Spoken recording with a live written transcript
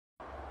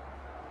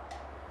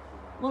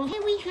Well,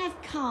 here we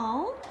have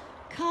Karl.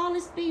 Karl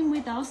has been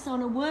with us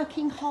on a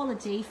working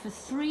holiday for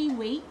 3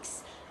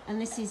 weeks,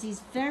 and this is his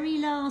very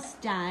last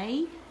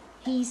day.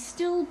 He's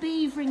still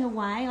beavering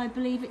away. I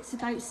believe it's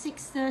about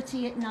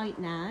 6:30 at night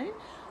now.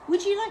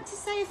 Would you like to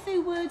say a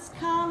few words,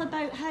 Karl,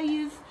 about how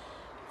you've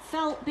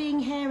felt being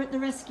here at the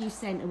rescue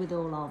centre with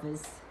all of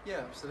us? Yeah,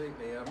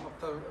 absolutely. I've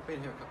been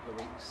here a couple of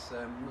weeks.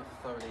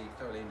 I've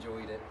thoroughly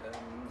enjoyed it.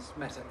 It's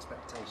met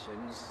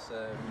expectations.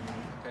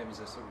 I came as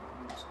a sort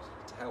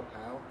of to help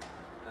out,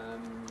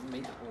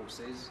 meet the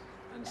horses,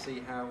 and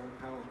see how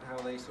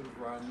they sort of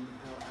run,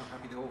 how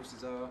happy the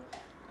horses are.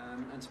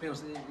 And to be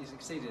honest, it's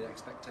exceeded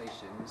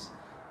expectations.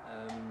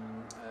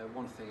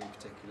 One thing in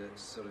particular that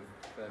sort of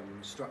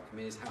struck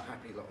me is how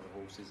happy a lot of the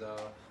horses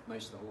are.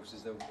 Most of the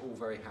horses, they're all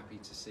very happy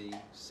to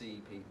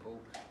see people.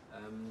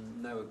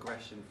 No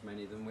aggression from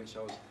any of them, which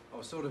I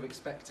was sort of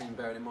expecting,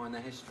 bearing in mind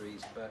their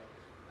histories. But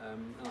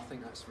and I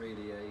think that's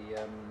really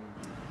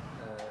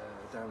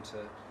down to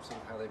sort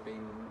of how they've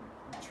been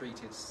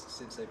treated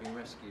since they've been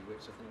rescued,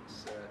 which I think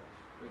is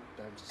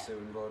down to Sue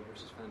and Rod,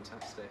 which is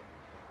fantastic.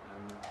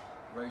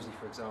 Rosie,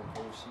 for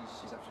example,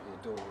 she's absolutely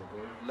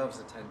adorable, loves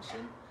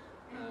attention.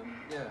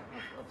 Yeah,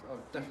 I'll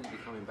definitely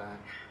be coming back.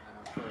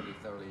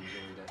 Thoroughly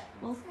enjoyed it.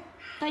 Well,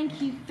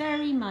 thank you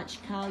very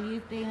much, Karl.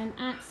 You've been an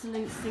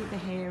absolute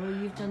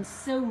superhero. You've done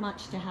so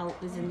much to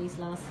help us in these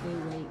last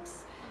few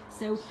weeks.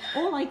 So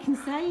all I can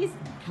say is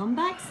come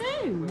back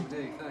soon. Will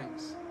do,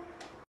 thanks.